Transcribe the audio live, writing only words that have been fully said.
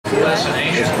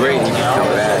Destination. It's great. You can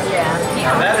come back.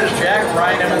 Now that is Jack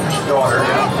Reinemann's daughter.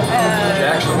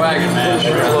 Jack's the wagon man.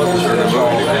 She's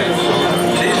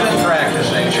been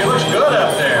practicing. She looks good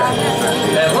up there.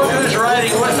 And look who's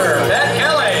riding with her. Pat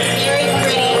Kelly. Very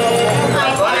pretty.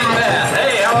 Hi, Buddy Pat.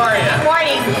 Hey, how are you? Good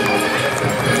morning.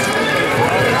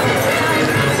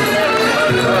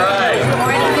 All right. Good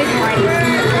morning.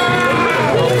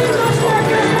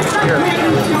 Good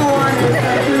morning.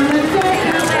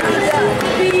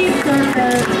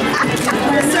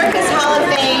 The Circus Hall of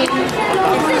Fame.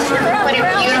 What a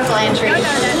beautiful entry.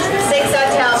 Six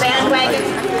Hotel Bandwagon.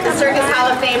 The Circus Hall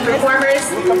of Fame performers.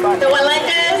 The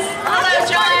Walendas. Hello,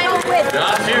 John.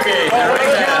 John Fugate. There we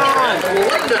go. The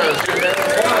Walendas who've been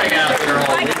performing out there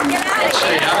all week. Let's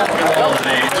see. I don't know all the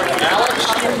names. Alex.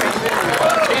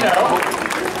 Tino.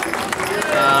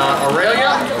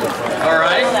 Aurelia. All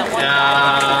right.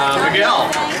 Miguel.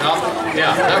 No.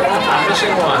 Yeah. I'm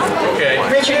missing one. Okay.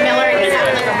 Richard Miller and his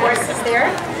Outlander horses there.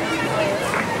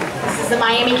 This is the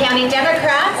Miami County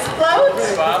Democrats float.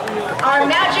 Our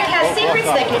magic has secrets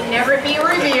that can never be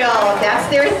revealed. That's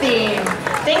their theme.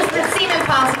 Things that seem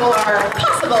impossible are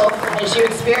possible as you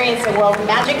experience the world of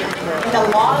magic and the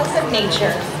laws of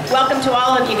nature. Welcome to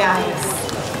all of you guys.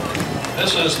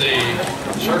 This is the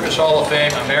Circus Hall of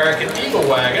Fame American Eagle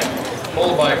Wagon,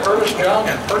 pulled by Curtis Young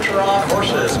and Percheron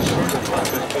horses.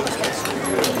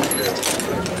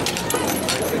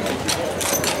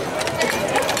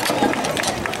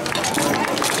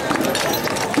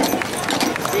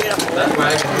 That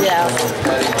wagon was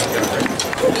Patty Montgomery.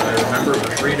 I remember it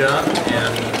was redone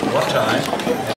in one time